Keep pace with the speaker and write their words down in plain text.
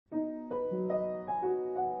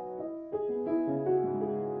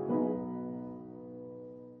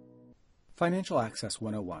Financial Access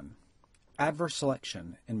 101, Adverse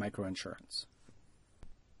Selection in Microinsurance.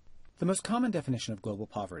 The most common definition of global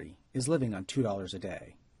poverty is living on $2 a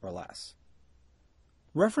day or less.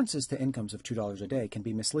 References to incomes of $2 a day can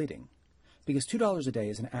be misleading because $2 a day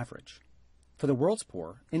is an average. For the world's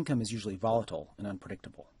poor, income is usually volatile and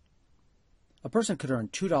unpredictable. A person could earn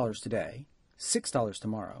 $2 today, $6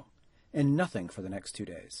 tomorrow, and nothing for the next 2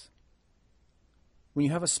 days. When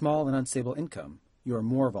you have a small and unstable income, you are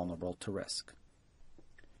more vulnerable to risk.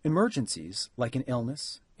 Emergencies, like an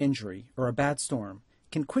illness, injury, or a bad storm,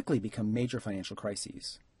 can quickly become major financial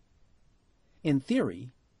crises. In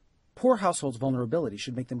theory, poor households' vulnerability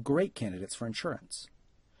should make them great candidates for insurance.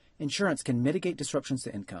 Insurance can mitigate disruptions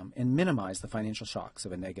to income and minimize the financial shocks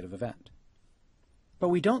of a negative event. But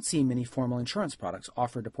we don't see many formal insurance products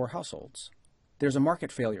offered to poor households. There's a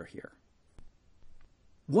market failure here.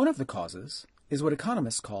 One of the causes is what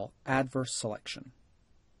economists call adverse selection.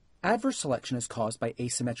 Adverse selection is caused by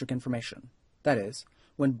asymmetric information. That is,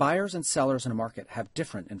 when buyers and sellers in a market have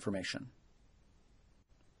different information.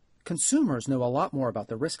 Consumers know a lot more about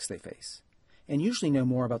the risks they face, and usually know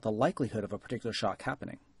more about the likelihood of a particular shock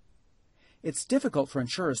happening. It's difficult for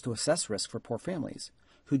insurers to assess risk for poor families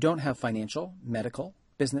who don't have financial, medical,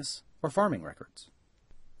 business, or farming records.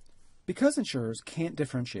 Because insurers can't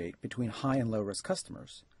differentiate between high and low risk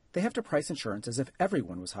customers, they have to price insurance as if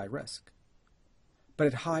everyone was high risk. But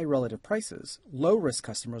at high relative prices, low risk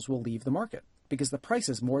customers will leave the market because the price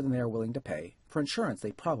is more than they are willing to pay for insurance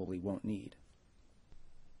they probably won't need.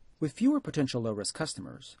 With fewer potential low risk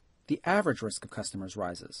customers, the average risk of customers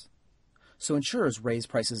rises. So insurers raise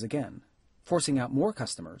prices again, forcing out more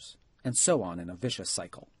customers, and so on in a vicious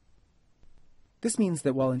cycle. This means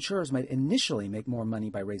that while insurers might initially make more money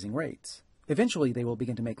by raising rates, eventually they will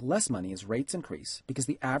begin to make less money as rates increase because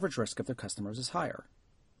the average risk of their customers is higher.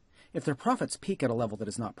 If their profits peak at a level that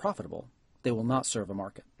is not profitable, they will not serve a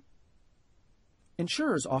market.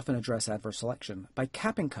 Insurers often address adverse selection by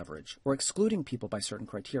capping coverage or excluding people by certain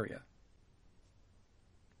criteria.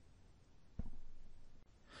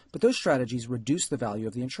 But those strategies reduce the value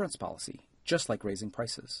of the insurance policy, just like raising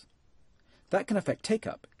prices. That can affect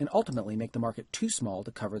take-up and ultimately make the market too small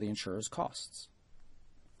to cover the insurer's costs.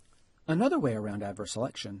 Another way around adverse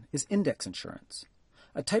selection is index insurance,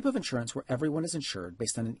 a type of insurance where everyone is insured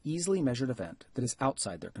based on an easily measured event that is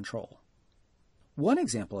outside their control. One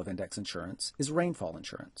example of index insurance is rainfall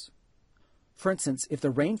insurance. For instance, if the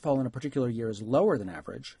rainfall in a particular year is lower than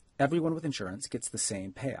average, everyone with insurance gets the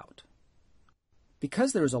same payout.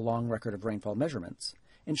 Because there is a long record of rainfall measurements,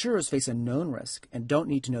 insurers face a known risk and don't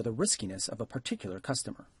need to know the riskiness of a particular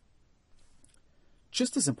customer.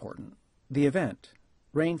 Just as important, the event,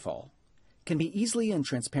 rainfall, can be easily and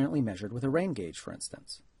transparently measured with a rain gauge, for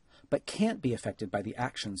instance, but can't be affected by the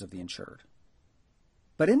actions of the insured.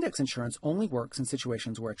 But index insurance only works in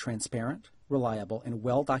situations where a transparent, reliable, and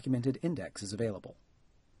well-documented index is available.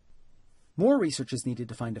 More research is needed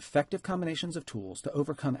to find effective combinations of tools to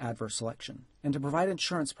overcome adverse selection and to provide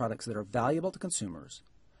insurance products that are valuable to consumers,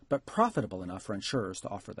 but profitable enough for insurers to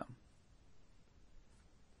offer them.